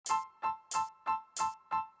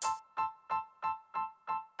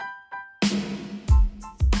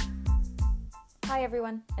Hi,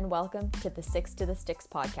 everyone, and welcome to the Six to the Sticks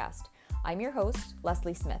podcast. I'm your host,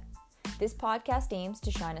 Leslie Smith. This podcast aims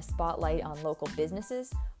to shine a spotlight on local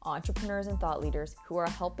businesses, entrepreneurs, and thought leaders who are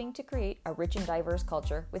helping to create a rich and diverse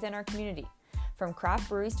culture within our community. From craft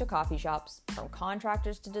breweries to coffee shops, from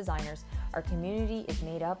contractors to designers, our community is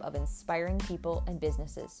made up of inspiring people and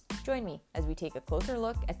businesses. Join me as we take a closer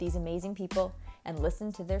look at these amazing people and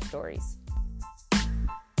listen to their stories.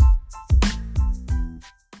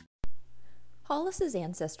 Hollis's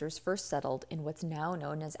ancestors first settled in what's now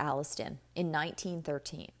known as Alliston in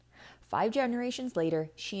 1913. 5 generations later,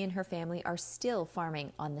 she and her family are still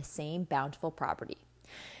farming on the same bountiful property.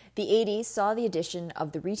 The 80s saw the addition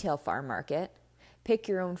of the retail farm market. Pick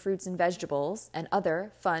your own fruits and vegetables and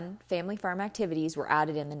other fun family farm activities were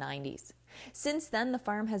added in the 90s. Since then, the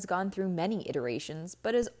farm has gone through many iterations,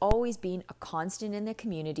 but has always been a constant in the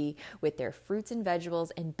community, with their fruits and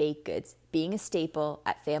vegetables and baked goods being a staple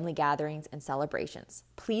at family gatherings and celebrations.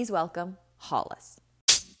 Please welcome Hollis.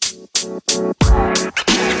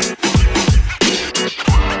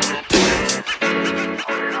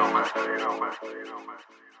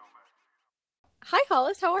 Hi,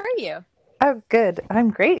 Hollis. How are you? Oh, good. I'm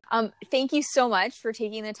great. Thank you so much for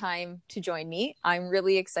taking the time to join me. I'm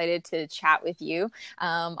really excited to chat with you.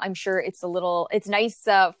 I'm sure it's nice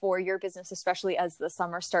for your business, especially as the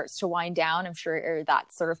summer starts to wind down. I'm sure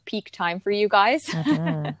that's sort of peak time for you guys.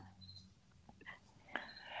 Mm-hmm.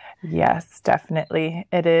 Yes, definitely.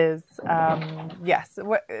 It is. Yes,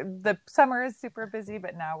 the summer is super busy,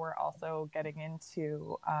 but now we're also getting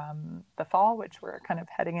into the fall, which we're kind of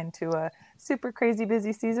heading into a super crazy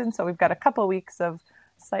busy season. So we've got a couple weeks of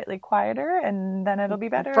slightly quieter, and then it'll be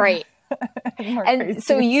better. Right. And crazy.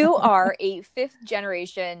 So you are a 5th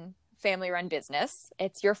generation family-run business.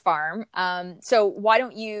 It's your farm. So why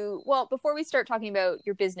don't you, before we start talking about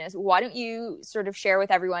your business, why don't you sort of share with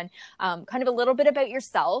everyone kind of a little bit about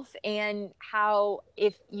yourself and how,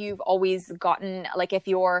 if you've always gotten, like if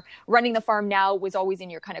you're running the farm now was always in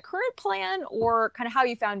your kind of current plan, or kind of how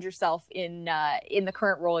you found yourself in the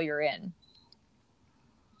current role you're in?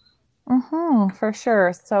 For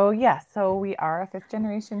sure. So we are a 5th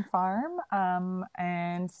generation farm.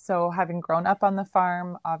 And so having grown up on the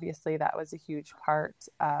farm, obviously that was a huge part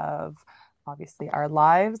of obviously our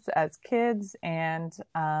lives as kids. And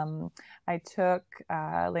I took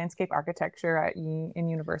landscape architecture in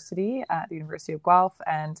university at the University of Guelph,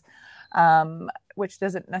 and which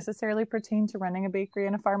doesn't necessarily pertain to running a bakery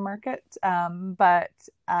and a farm market. But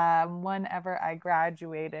whenever I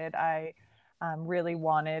graduated, I really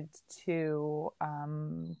wanted to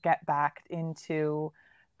get back into,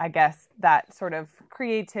 I guess, that sort of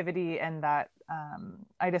creativity, and that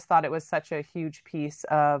I just thought it was such a huge piece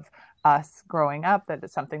of us growing up, that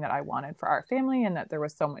it's something that I wanted for our family, and that there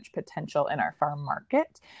was so much potential in our farm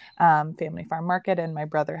market, family farm market. And my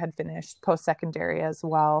brother had finished post-secondary as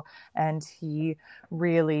well, and he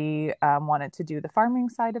really wanted to do the farming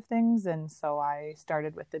side of things. And so I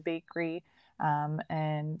started with the bakery.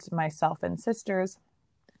 And myself and sisters,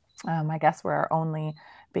 I guess, were our only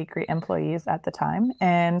bakery employees at the time.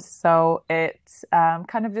 And so it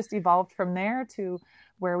kind of just evolved from there to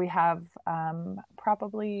where we have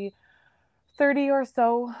probably 30 or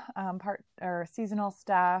so part or seasonal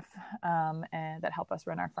staff, and that help us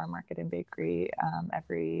run our farm market and bakery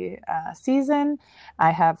every season.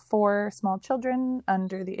 I have 4 small children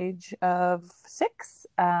under the age of 6,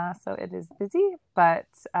 so it is busy, but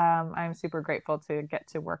I'm super grateful to get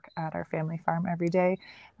to work at our family farm every day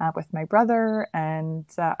with my brother and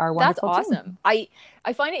our wonderful team. That's awesome.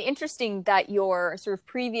 I find it interesting that your sort of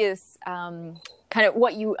previous kind of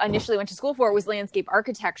what you initially went to school for was landscape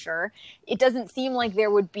architecture. It doesn't seem like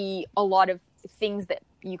there would be a lot of things that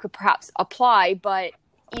you could perhaps apply, but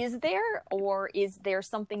is there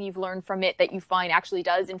something you've learned from it that you find actually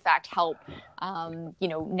does in fact help,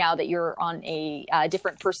 now that you're on a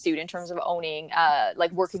different pursuit in terms of owning,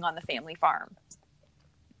 like working on the family farm?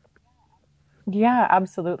 Yeah,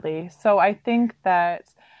 absolutely. So I think that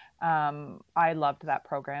I loved that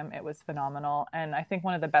program. It was phenomenal. And I think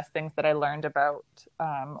one of the best things that I learned about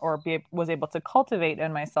was able to cultivate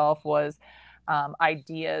in myself was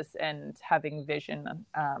ideas and having vision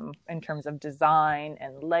in terms of design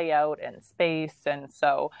and layout and space. And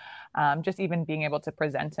so just even being able to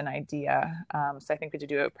present an idea. So I think we had to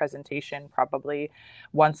do a presentation probably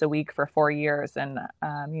once a week for 4 years. And,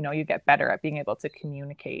 you get better at being able to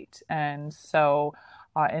communicate. And so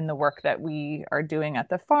in the work that we are doing at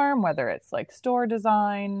the farm, whether it's like store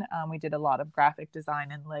design, we did a lot of graphic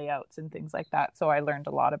design and layouts and things like that. So I learned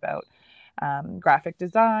a lot about graphic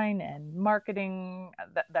design and marketing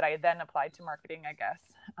that I then applied to marketing, I guess,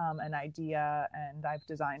 an idea. And I've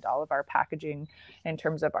designed all of our packaging in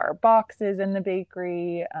terms of our boxes in the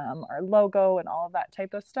bakery, our logo and all of that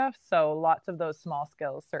type of stuff. So lots of those small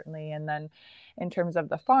skills, certainly. And then in terms of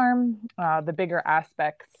the farm, the bigger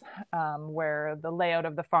aspects, where the layout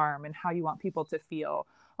of the farm and how you want people to feel.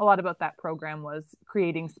 A lot about that program was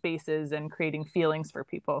creating spaces and creating feelings for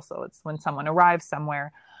people. So it's when someone arrives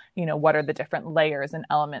somewhere, what are the different layers and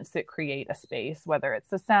elements that create a space, whether it's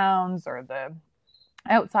the sounds or the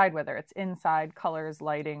outside, whether it's inside, colors,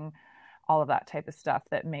 lighting, all of that type of stuff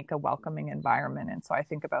that make a welcoming environment. And so I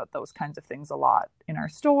think about those kinds of things a lot in our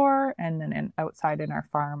store and then outside in our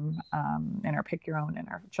farm, in our pick your own, in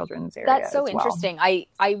our children's area. That's so interesting. I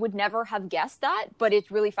would never have guessed that, but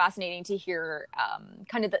it's really fascinating to hear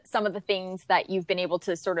kind of some of the things that you've been able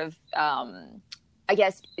to sort of I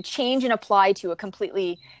guess, change and apply to a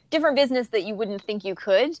completely different business that you wouldn't think you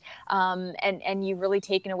could. And you've really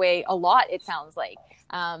taken away a lot, it sounds like.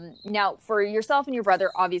 Now, for yourself and your brother,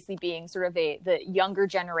 obviously being sort of the younger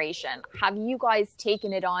generation, have you guys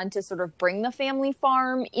taken it on to sort of bring the family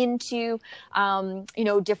farm into,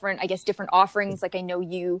 different offerings? Like I know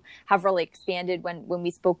you have really expanded when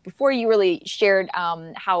we spoke before, you really shared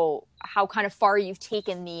how kind of far you've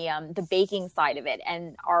taken the baking side of it.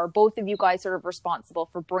 And are both of you guys sort of responsible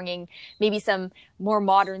for bringing maybe some more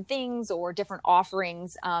modern things or different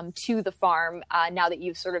offerings to the farm now that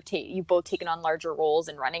you've sort of you've both taken on larger roles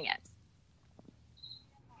in running it?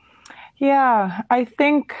 Yeah, I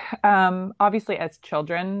think obviously as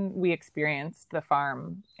children, we experienced the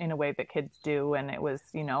farm in a way that kids do. And it was,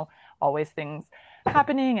 always things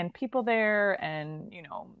happening and people there and,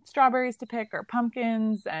 strawberries to pick or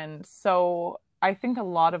pumpkins. And so I think a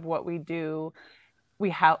lot of what we do, we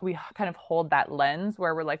kind of hold that lens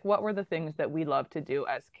where we're like, what were the things that we love to do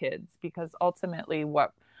as kids? Because ultimately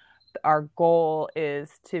what our goal is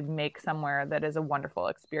to make somewhere that is a wonderful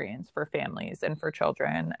experience for families and for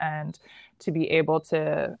children, and to be able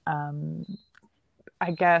to,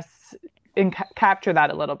 capture that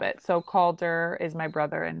a little bit. So Calder is my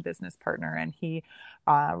brother and business partner, and he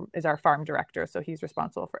is our farm director. So he's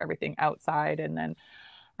responsible for everything outside. And then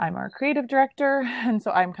I'm our creative director. And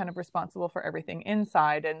so I'm kind of responsible for everything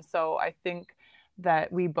inside. And so I think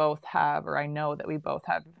that we both have, or I know that we both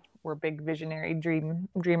have, we're big visionary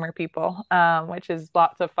dreamer people, which is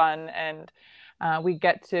lots of fun. And we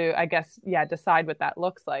get to, decide what that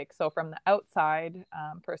looks like. So from the outside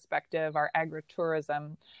perspective, our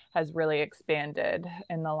agritourism has really expanded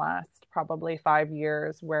in the last probably 5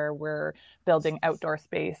 years, where we're building outdoor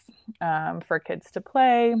space for kids to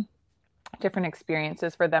play, different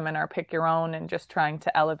experiences for them in our pick your own, and just trying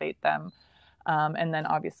to elevate them. And then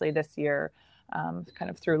obviously this year, kind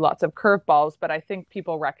of through lots of curveballs, but I think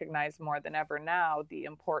people recognize more than ever now the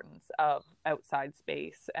importance of outside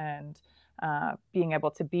space and being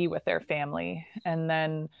able to be with their family. And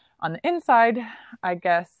then on the inside, I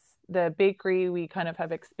guess the bakery, we kind of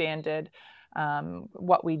have expanded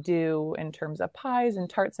what we do in terms of pies and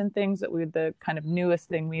tarts and things. The kind of newest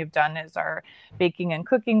thing we have done is our baking and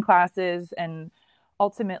cooking classes. And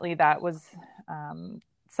ultimately that was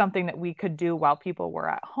something that we could do while people were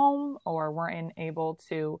at home or weren't able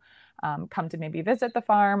to come to maybe visit the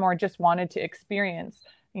farm, or just wanted to experience,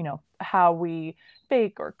 how we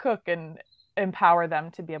bake or cook, and empower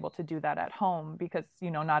them to be able to do that at home, because,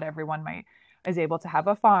 not everyone is able to have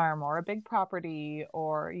a farm or a big property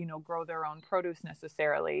or, grow their own produce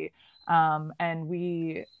necessarily. And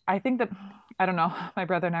I think that, I don't know, my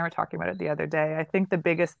brother and I were talking about it the other day. I think the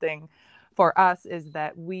biggest thing for us is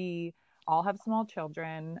that we all have small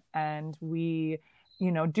children, and we,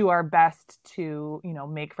 do our best to,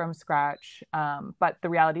 make from scratch. But the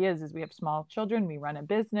reality is we have small children, we run a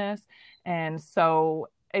business. And so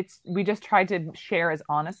we just try to share as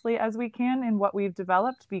honestly as we can in what we've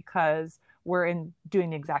developed, because we're doing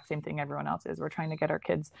the exact same thing everyone else is. We're trying to get our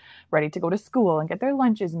kids ready to go to school and get their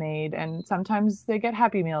lunches made. And sometimes they get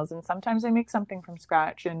Happy Meals, and sometimes they make something from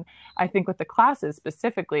scratch. And I think with the classes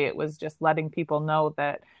specifically, it was just letting people know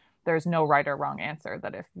that there's no right or wrong answer,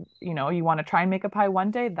 that if, you want to try and make a pie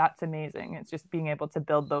one day, that's amazing. It's just being able to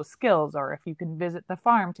build those skills. Or if you can visit the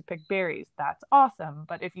farm to pick berries, that's awesome.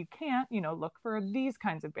 But if you can't, look for these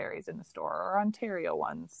kinds of berries in the store, or Ontario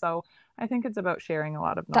ones. So I think it's about sharing a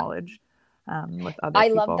lot of knowledge with other people. I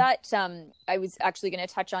love that. I was actually going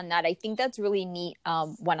to touch on that. I think that's really neat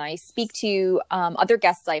when I speak to other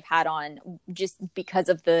guests I've had on, just because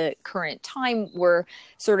of the current time we're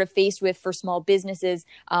sort of faced with for small businesses.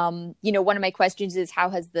 One of my questions is, how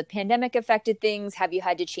has the pandemic affected things? Have you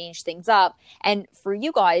had to change things up? And for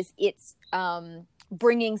you guys, it's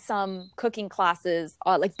bringing some cooking classes,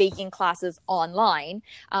 like baking classes online.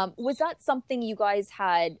 Was that something you guys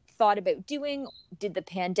had thought about doing? Did the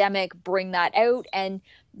pandemic bring that out? And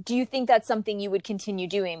do you think that's something you would continue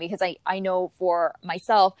doing? Because I know for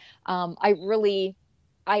myself,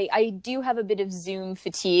 I do have a bit of Zoom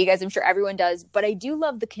fatigue, as I'm sure everyone does, but I do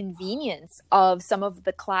love the convenience of some of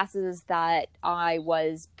the classes that I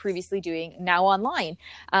was previously doing now online.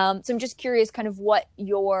 So I'm just curious kind of what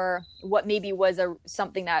maybe was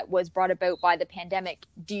something that was brought about by the pandemic.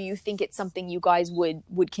 Do you think it's something you guys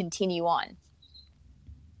would continue on?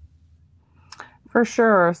 For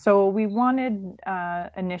sure. So we wanted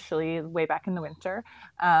initially, way back in the winter,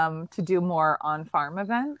 to do more on-farm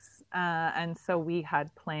events. And so we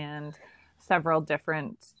had planned several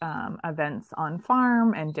different events on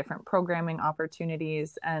farm and different programming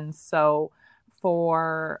opportunities. And so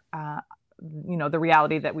for the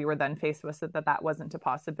reality that we were then faced with, that wasn't a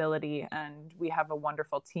possibility. And we have a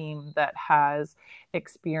wonderful team that has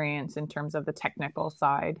experience in terms of the technical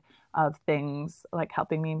side of things, like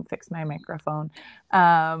helping me fix my microphone,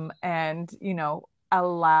 and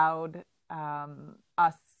allowed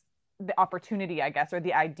us the opportunity, I guess, or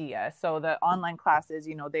the idea. So the online classes,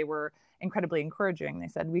 they were incredibly encouraging. They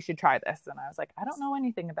said, we should try this. And I was like, I don't know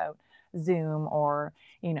anything about Zoom or,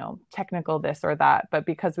 technical this or that. But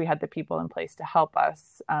because we had the people in place to help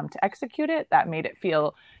us to execute it, that made it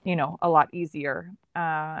feel, a lot easier.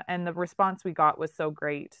 And the response we got was so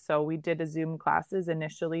great. So we did a Zoom classes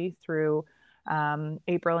initially through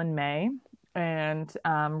April and May, and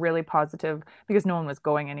really positive because no one was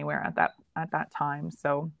going anywhere at that time.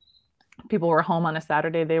 So people were home on a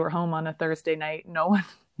Saturday, they were home on a Thursday night. No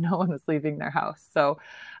one was leaving their house. So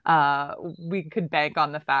we could bank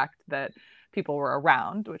on the fact that people were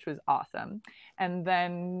around, which was awesome. And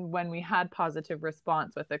then when we had positive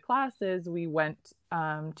response with the classes, we went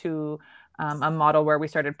to a model where we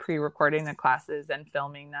started pre-recording the classes and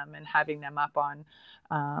filming them and having them up on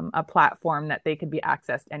a platform that they could be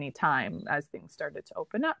accessed anytime. As things started to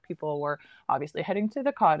open up, people were obviously heading to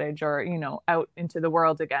the cottage or, out into the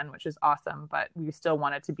world again, which is awesome. But we still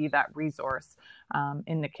wanted to be that resource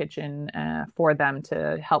in the kitchen for them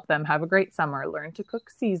to help them have a great summer, learn to cook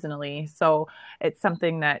seasonally. So it's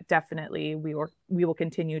something that definitely we will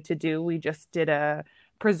continue to do. We just did a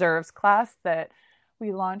preserves class that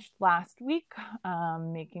we launched last week,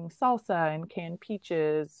 making salsa and canned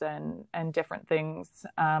peaches and different things.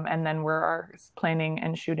 And then we're planning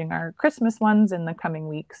and shooting our Christmas ones in the coming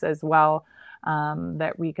weeks as well,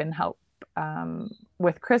 that we can help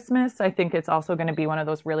with Christmas. I think it's also going to be one of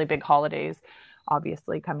those really big holidays,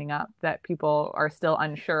 obviously, coming up that people are still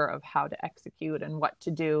unsure of how to execute and what to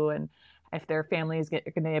do, and if their family is going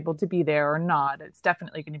to be able to be there or not. It's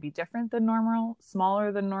definitely going to be different than normal,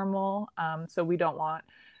 smaller than normal. So we don't want,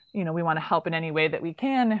 we want to help in any way that we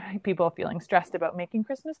can. People feeling stressed about making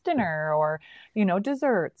Christmas dinner or,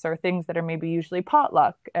 desserts or things that are maybe usually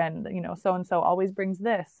potluck. And, so-and-so always brings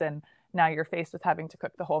this. And now you're faced with having to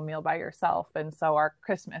cook the whole meal by yourself. And so our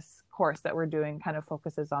Christmas course that we're doing kind of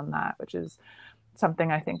focuses on that, which is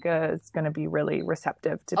something I think is going to be really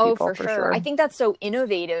receptive to people. For sure. I think that's so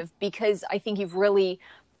innovative because I think you've really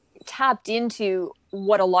tapped into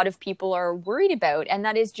what a lot of people are worried about. And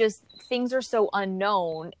that is just things are so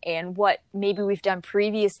unknown, and what maybe we've done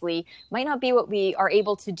previously might not be what we are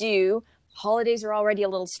able to do. Holidays are already a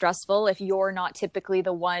little stressful if you're not typically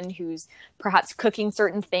the one who's perhaps cooking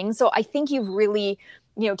certain things. So I think you've really,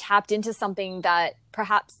 tapped into something that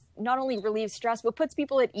perhaps not only relieves stress, but puts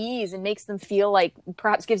people at ease and makes them feel like,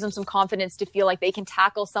 perhaps gives them some confidence to feel like they can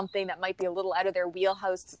tackle something that might be a little out of their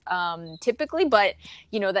wheelhouse typically, but,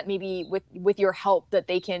 that maybe with your help that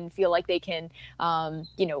they can feel like they can,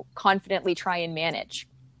 confidently try and manage.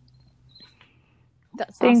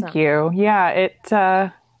 That's awesome. Thank you.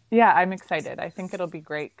 Yeah, I'm excited. I think it'll be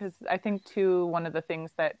great because I think too, one of the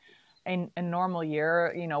things that in a normal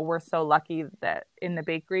year, we're so lucky that in the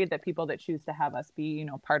bakery that people that choose to have us be,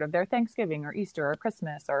 part of their Thanksgiving or Easter or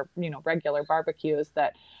Christmas or, regular barbecues,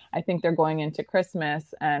 that I think they're going into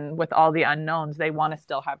Christmas and with all the unknowns, they want to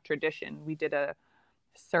still have tradition. We did a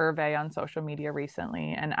survey on social media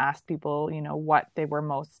recently and asked people, what they were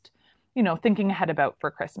most thinking ahead about for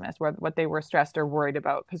Christmas, what they were stressed or worried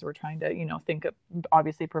about, because we're trying to, think of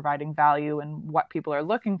obviously providing value and what people are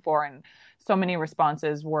looking for. And so many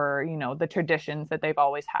responses were, the traditions that they've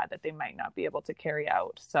always had that they might not be able to carry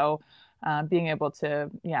out. So being able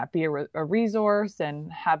to, be a resource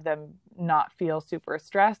and have them not feel super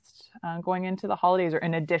stressed going into the holidays or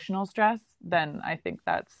an additional stress, then I think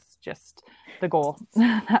that's just the goal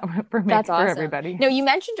That's for awesome. everybody. Now, you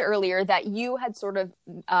mentioned earlier that you had sort of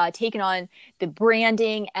taken on the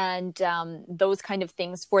branding and those kind of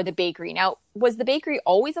things for the bakery. Now, was the bakery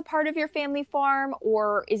always a part of your family farm,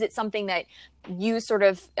 or is it something that you sort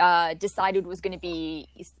of decided was going to be,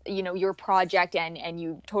 your project, and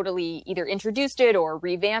you totally either introduced it or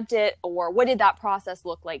revamped it, or what did that process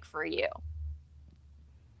look like for you?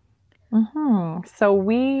 So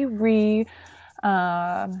we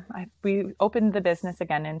opened the business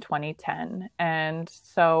again in 2010. And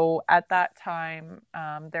so at that time,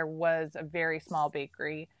 there was a very small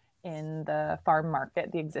bakery in the farm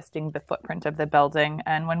market, the footprint of the building.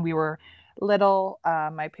 And when we were little,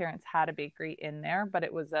 my parents had a bakery in there, but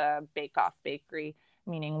it was a bake-off bakery,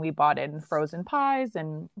 meaning we bought in frozen pies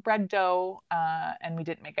and bread dough, and we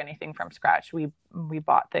didn't make anything from scratch. We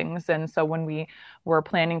bought things. And so when we were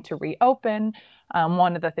planning to reopen,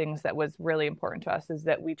 one of the things that was really important to us is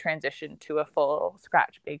that we transitioned to a full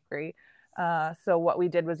scratch bakery. So what we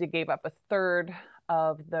did was we gave up a third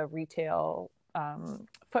of the retail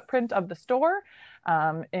footprint of the store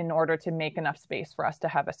in order to make enough space for us to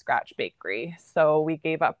have a scratch bakery. So we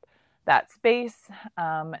gave up that space,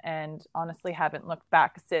 and honestly haven't looked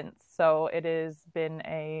back since. So it has been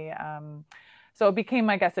so it became,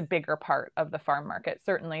 I guess, a bigger part of the farm market.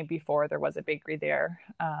 Certainly before there was a bakery there,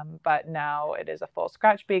 but now it is a full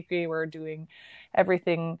scratch bakery. We're doing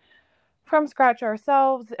everything from scratch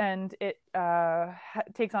ourselves, and it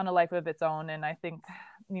takes on a life of its own. And I think,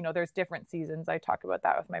 there's different seasons. I talk about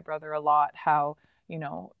that with my brother a lot, how,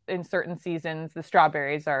 in certain seasons, the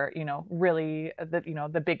strawberries are, really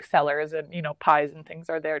the big sellers, and, pies and things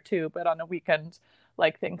are there too. But on a weekend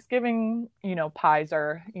like Thanksgiving, pies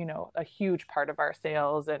are, a huge part of our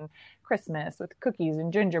sales, and Christmas with cookies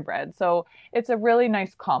and gingerbread. So it's a really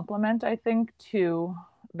nice complement, I think, to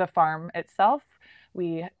the farm itself.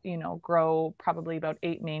 We, grow probably about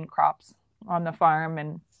 8 main crops on the farm,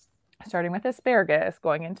 and starting with asparagus,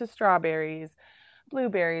 going into strawberries,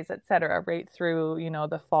 blueberries, etc., right through,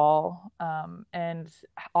 the fall. And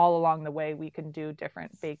all along the way, we can do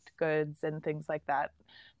different baked goods and things like that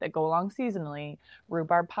go along seasonally.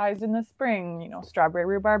 Rhubarb pies in the spring, strawberry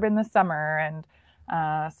rhubarb in the summer. And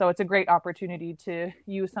so it's a great opportunity to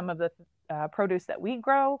use some of the produce that we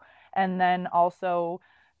grow, and then also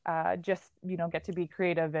just, get to be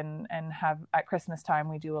creative and have, at Christmas time,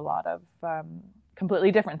 we do a lot of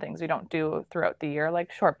completely different things we don't do throughout the year,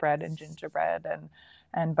 like shortbread and gingerbread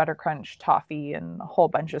and buttercrunch toffee and a whole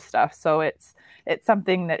bunch of stuff. So it's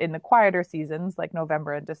something that in the quieter seasons, like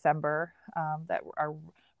November and December, that are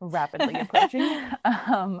rapidly approaching,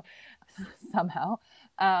 somehow,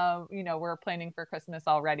 we're planning for Christmas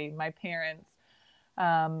already. My parents,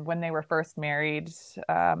 when they were first married,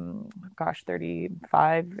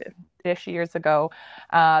 35-ish years ago,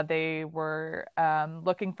 they were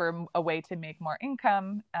looking for a way to make more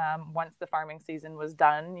income once the farming season was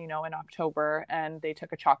done, in October, and they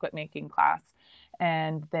took a chocolate making class,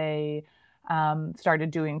 and they started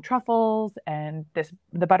doing truffles and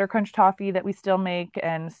the buttercrunch toffee that we still make.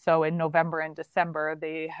 And so in November and December,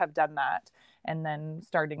 they have done that. And then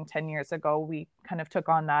starting 10 years ago, we kind of took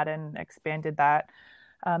on that and expanded that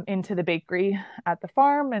into the bakery at the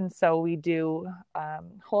farm. And so we do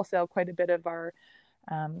wholesale quite a bit of our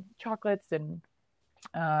chocolates and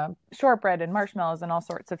shortbread and marshmallows and all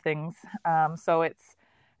sorts of things. So it's,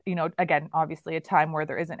 again, obviously a time where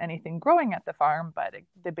there isn't anything growing at the farm, but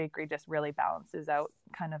the bakery just really balances out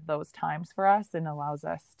kind of those times for us and allows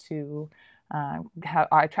us to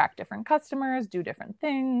attract different customers, do different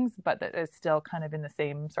things, but that is still kind of in the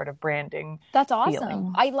same sort of branding. That's awesome.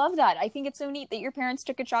 Feeling. I love that. I think it's so neat that your parents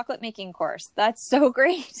took a chocolate making course. That's so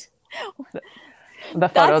great. The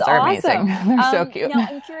photos are amazing. They're so cute. Now,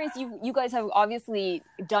 I'm curious, you guys have obviously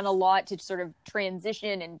done a lot to sort of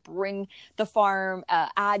transition and bring the farm,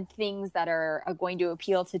 add things that are going to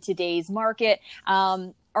appeal to today's market.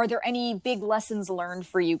 Are there any big lessons learned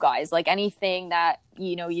for you guys? Like anything that,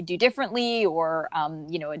 you do differently, or,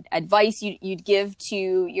 advice you'd give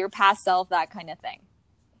to your past self, that kind of thing?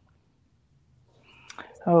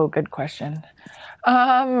 Oh, good question.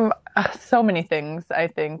 So many things, I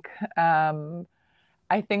think.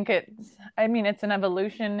 It's an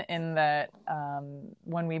evolution in that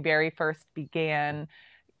when we very first began,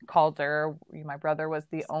 Calder, my brother was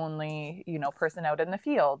the only, person out in the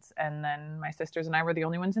fields. And then my sisters and I were the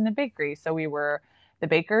only ones in the bakery. So we were the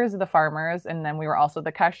bakers, the farmers, and then we were also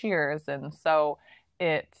the cashiers. And so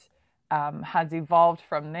it has evolved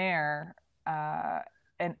from there.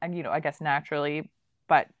 And, I guess naturally,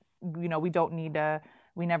 but, we don't need a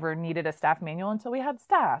we never needed a staff manual until we had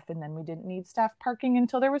staff. And then we didn't need staff parking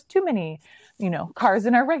until there was too many, cars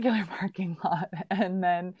in our regular parking lot. And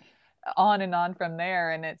then on and on from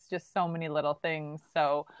there. And it's just so many little things.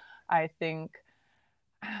 So I think,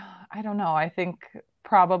 I don't know, I think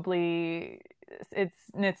probably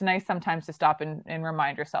it's nice sometimes to stop and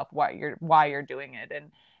remind yourself why you're doing it.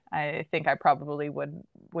 And I think I probably would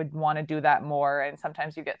want to do that more. And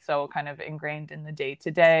sometimes you get so kind of ingrained in the day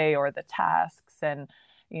to day or the tasks and,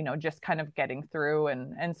 just kind of getting through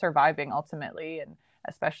and surviving ultimately. And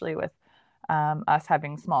especially with us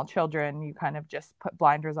having small children, you kind of just put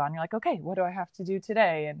blinders on. You're like, okay, what do I have to do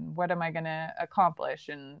today? And what am I going to accomplish?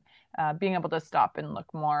 And being able to stop and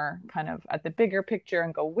look more kind of at the bigger picture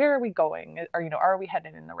and go, where are we going? Or, are we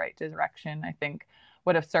headed in the right direction? I think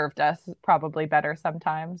would have served us probably better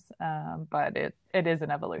sometimes. But it is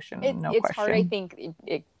an evolution, no it's question. Hard. I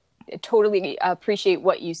think totally appreciate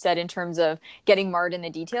what you said in terms of getting marred in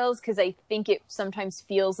the details, because I think it sometimes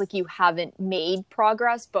feels like you haven't made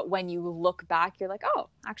progress, but when you look back, you're like, oh,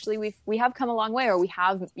 actually we have come a long way, or we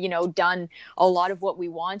have done a lot of what we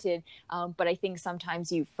wanted. But I think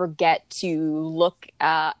sometimes you forget to look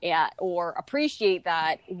at or appreciate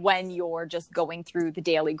that when you're just going through the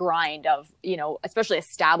daily grind of especially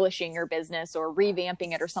establishing your business or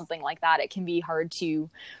revamping it or something like that. It can be hard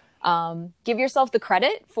to give yourself the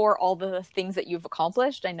credit for all the things that you've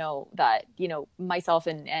accomplished. I know that, myself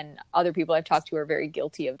and other people I've talked to are very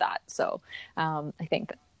guilty of that. So I think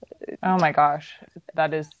that. Oh my gosh,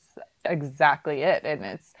 that is exactly it. And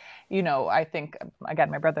it's, I think,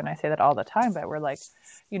 again, my brother and I say that all the time, but we're like,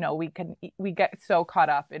 we get so caught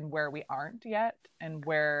up in where we aren't yet and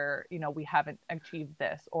where, we haven't achieved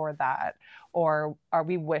this or that, or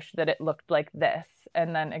we wish that it looked like this.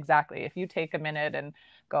 And then exactly, if you take a minute and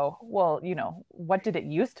go, well, what did it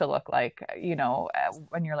used to look like?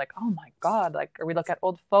 When you're like, oh my God, like, or we look at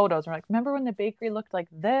old photos, we're like, remember when the bakery looked like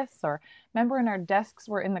this? Or remember when our desks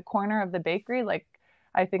were in the corner of the bakery? Like,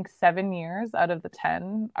 I think 7 years out of the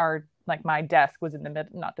 10 are like, my desk was in the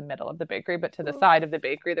middle, not the middle of the bakery, but to the side of the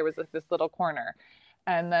bakery, there was this little corner.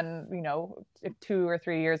 And then, 2 or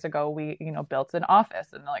 3 years ago, we, built an office,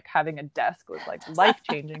 and like having a desk was like life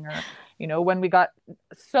changing. Or, when we got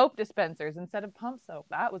soap dispensers instead of pump soap,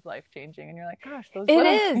 that was life changing. And you're like, gosh, those it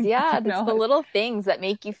little is. things, Yeah. It's the little things that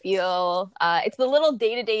make you feel, it's the little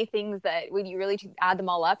day-to-day things that when you really add them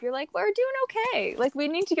all up, you're like, we're doing okay. Like, we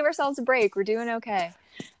need to give ourselves a break. We're doing okay.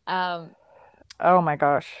 Oh my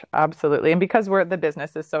gosh, absolutely. And because the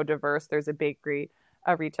business is so diverse, there's a bakery,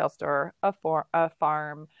 a retail store, a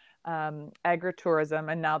farm,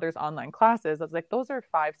 agritourism, and now there's online classes. I was like, those are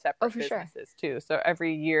 5 separate businesses too. So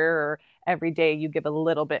every year or every day you give a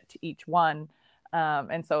little bit to each one.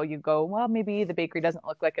 And so you go, well, maybe the bakery doesn't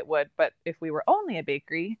look like it would, but if we were only a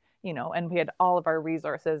bakery, and we had all of our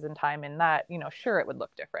resources and time in that, sure, it would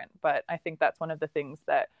look different. But I think that's one of the things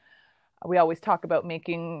that we always talk about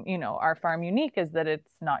making, our farm unique, is that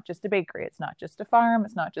it's not just a bakery, it's not just a farm,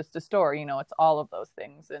 it's not just a store, it's all of those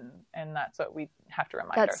things. And that's what we have to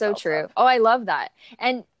remind ourselves. That's so true. Oh, I love that.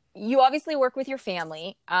 And you obviously work with your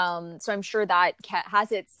family. So I'm sure that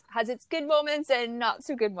has its good moments and not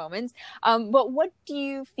so good moments. But what do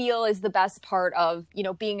you feel is the best part of,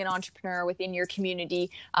 being an entrepreneur within your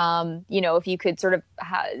community? If you could sort of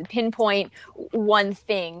pinpoint one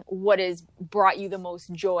thing, what has brought you the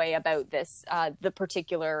most joy about this, the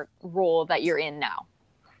particular role that you're in now?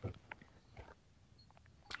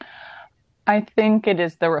 I think it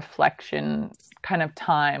is the reflection kind of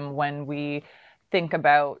time when we think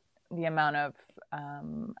about the amount of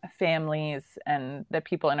families and the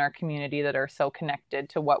people in our community that are so connected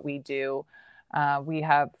to what we do. We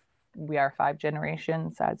are 5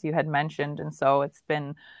 generations, as you had mentioned, and so it's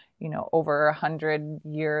been, over 100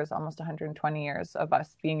 years, almost 120 years of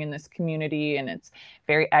us being in this community, and it's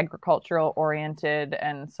very agricultural oriented.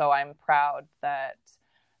 And so I'm proud that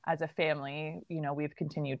as a family, we've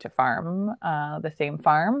continued to farm the same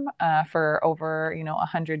farm for over,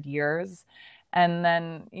 100 years. And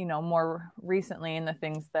then, more recently, in the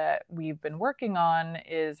things that we've been working on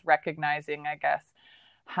is recognizing, I guess,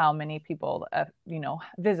 how many people,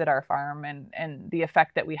 visit our farm and the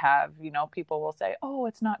effect that we have. People will say, oh,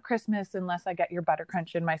 it's not Christmas unless I get your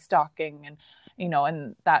buttercrunch in my stocking. And,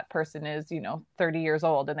 and that person is, 30 years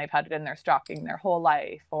old and they've had it in their stocking their whole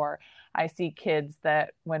life. Or I see kids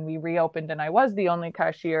that when we reopened and I was the only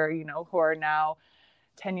cashier, who are now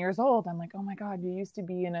 10 years old, I'm like, oh my God, you used to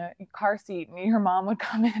be in a car seat and your mom would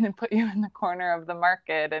come in and put you in the corner of the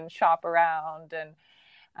market and shop around. And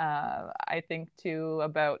I think too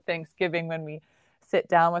about Thanksgiving when we sit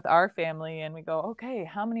down with our family and we go, okay,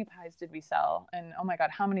 how many pies did we sell? And oh my God,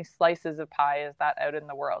 how many slices of pie is that out in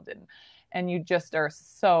the world? And you just are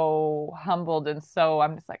so humbled. And so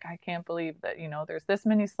I'm just like, I can't believe that, there's this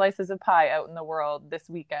many slices of pie out in the world this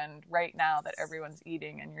weekend right now that everyone's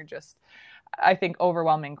eating. And you're just, I think,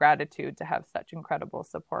 overwhelming gratitude to have such incredible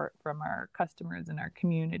support from our customers and our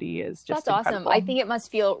community is just That's incredible. awesome. I think it must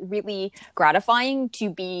feel really gratifying to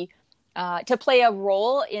be to play a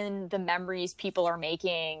role in the memories people are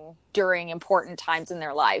making during important times in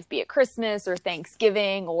their life, be it Christmas or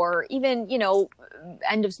Thanksgiving or even,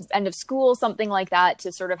 end of school, something like that,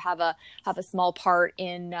 to sort of have a small part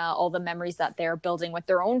in all the memories that they're building with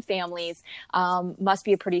their own families. Must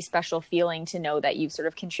be a pretty special feeling to know that you've sort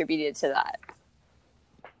of contributed to that.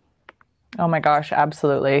 Oh my gosh,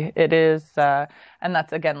 absolutely. It is. And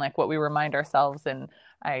that's, again, like what we remind ourselves. And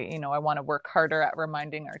I want to work harder at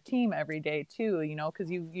reminding our team every day too,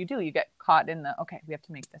 because you get caught in okay, we have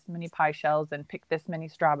to make this many pie shells and pick this many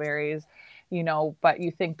strawberries, but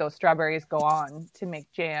you think those strawberries go on to make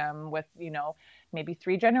jam with, maybe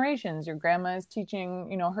 3 generations. Your grandma is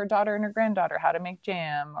teaching, her daughter and her granddaughter how to make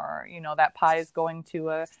jam, or, that pie is going to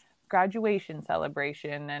a graduation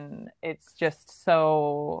celebration. And it's just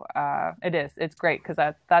so it's great, because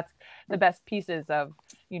that's the best pieces of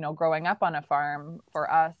growing up on a farm for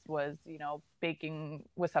us was baking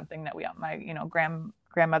was something that my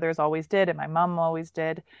grandmothers always did and my mom always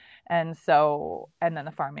did, and then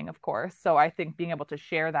the farming, of course. So I think being able to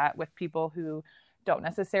share that with people who don't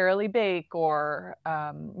necessarily bake or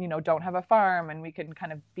don't have a farm, and we can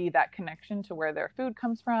kind of be that connection to where their food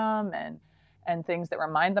comes from and things that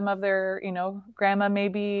remind them of their, grandma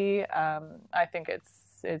maybe. I think it's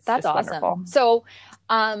that's just awesome. Wonderful. So,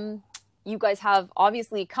 you guys have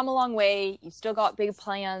obviously come a long way. You've still got big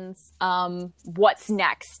plans. What's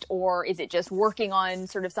next? Or is it just working on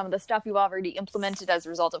sort of some of the stuff you've already implemented as a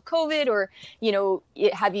result of COVID? Or,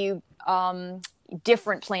 have you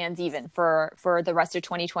different plans even for the rest of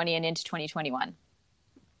 2020 and into 2021?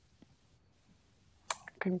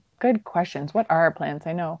 Good questions. What are our plans?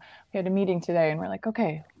 I know we had a meeting today and we're like,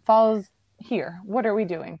 okay, fall's here. What are we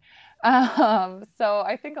doing? So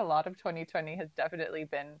I think a lot of 2020 has definitely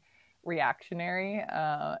been reactionary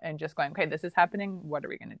and just going, okay, this is happening. What are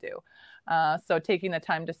we going to do? So taking the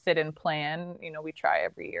time to sit and plan, we try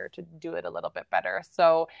every year to do it a little bit better.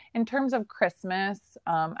 So in terms of Christmas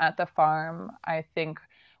at the farm, I think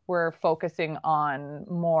we're focusing on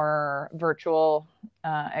more virtual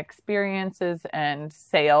experiences and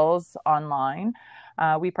sales online.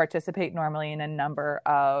 We participate normally in a number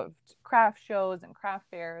of craft shows and craft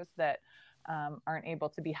fairs that aren't able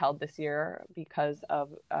to be held this year because of,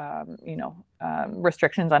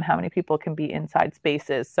 restrictions on how many people can be inside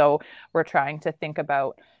spaces. So we're trying to think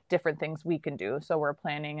about different things we can do. So we're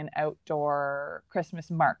planning an outdoor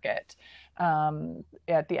Christmas market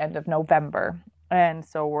at the end of November. And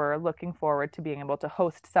so we're looking forward to being able to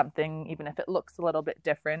host something, even if it looks a little bit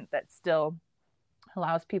different, that still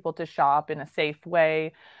allows people to shop in a safe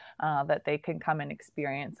way, that they can come and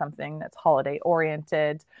experience something that's holiday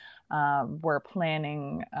oriented. We're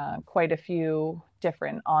planning quite a few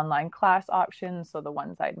different online class options. So the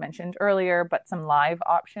ones I'd mentioned earlier, but some live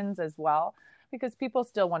options as well, because people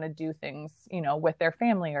still want to do things, with their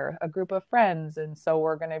family or a group of friends. And so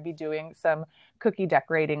we're going to be doing some cookie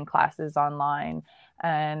decorating classes online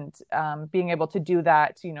and being able to do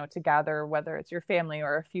that, to gather, whether it's your family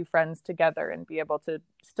or a few friends together and be able to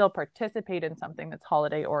still participate in something that's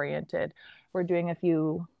holiday oriented. We're doing a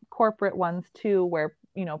few corporate ones too, where,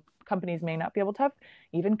 companies may not be able to have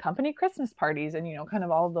even company Christmas parties and, kind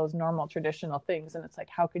of all of those normal traditional things. And it's like,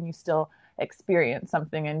 how can you still experience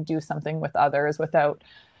something and do something with others without,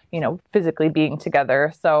 physically being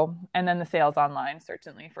together? So, and then the sales online,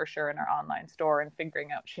 certainly for sure, in our online store, and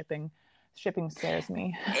figuring out shipping scares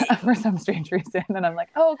me for some strange reason. And I'm like,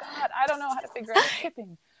 oh God, I don't know how to figure out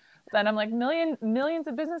shipping. Then I'm like, millions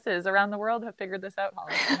of businesses around the world have figured this out,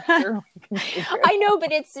 Holly. I'm sure we can figure it I know, out.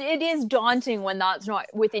 but it is daunting when that's not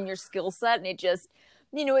within your skill set, and it just,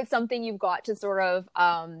 it's something you've got to sort of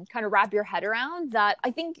kind of wrap your head around. That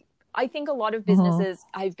I think a lot of businesses,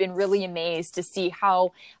 I've been really amazed to see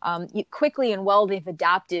how quickly and well they've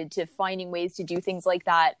adapted to finding ways to do things like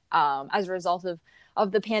that as a result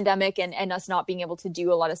of the pandemic and us not being able to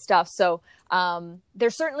do a lot of stuff. So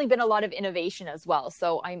there's certainly been a lot of innovation as well.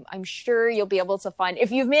 So I'm sure you'll be able to find, if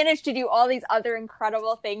you've managed to do all these other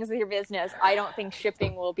incredible things with your business, I don't think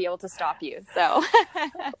shipping will be able to stop you. So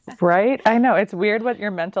Right. I know. It's weird what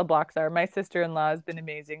your mental blocks are. My sister-in-law has been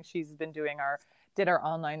amazing. She's been doing our did our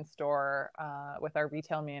online store with our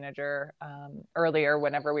retail manager earlier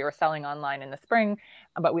whenever we were selling online in the spring,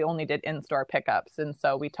 but we only did in-store pickups. And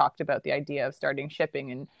so we talked about the idea of starting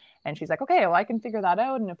shipping, and she's like, okay, well, I can figure that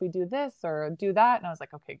out. And if we do this or do that, and I was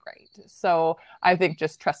like, okay, great. So I think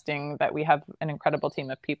just trusting that we have an incredible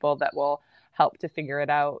team of people that will help to figure it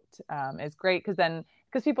out is great.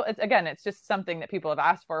 Because people, it's just something that people have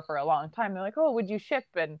asked for a long time. They're like, oh, would you ship?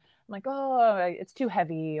 And I'm like, oh, it's too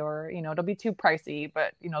heavy, or, it'll be too pricey.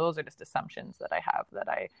 But, those are just assumptions that I have that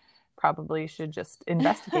I probably should just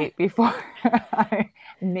investigate before I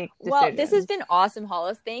make decisions. Well, this has been awesome,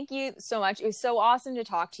 Hollis. Thank you so much. It was so awesome to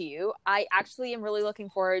talk to you. I actually am really looking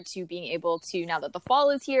forward to being able to, now that the fall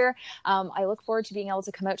is here, I look forward to being able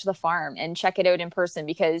to come out to the farm and check it out in person,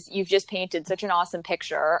 because you've just painted such an awesome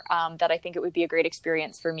picture that I think it would be a great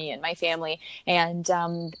experience for me and my family. And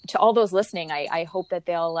to all those listening, I hope that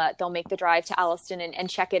they'll make the drive to Alliston and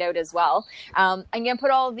check it out as well. I'm going to put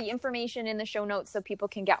all the information in the show notes so people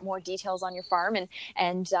can get more details on your farm,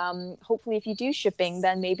 and hopefully if you do shipping,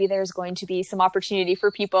 then maybe there's going to be some opportunity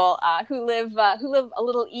for people who live a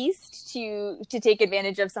little east to take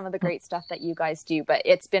advantage of some of the great stuff that you guys do. But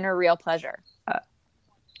it's been a real pleasure.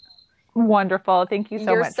 Wonderful. Thank you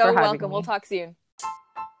so much for having me. You're so welcome. We'll talk soon.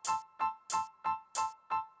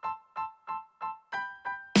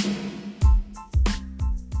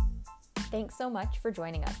 Thanks so much for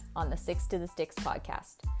joining us on the Six to the Sticks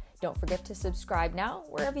podcast. Don't forget to subscribe now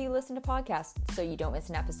wherever you listen to podcasts so you don't miss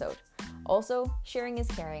an episode. Also, sharing is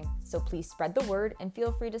caring, so please spread the word and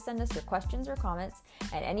feel free to send us your questions or comments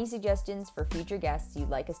and any suggestions for future guests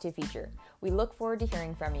you'd like us to feature. We look forward to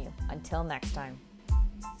hearing from you. Until next time.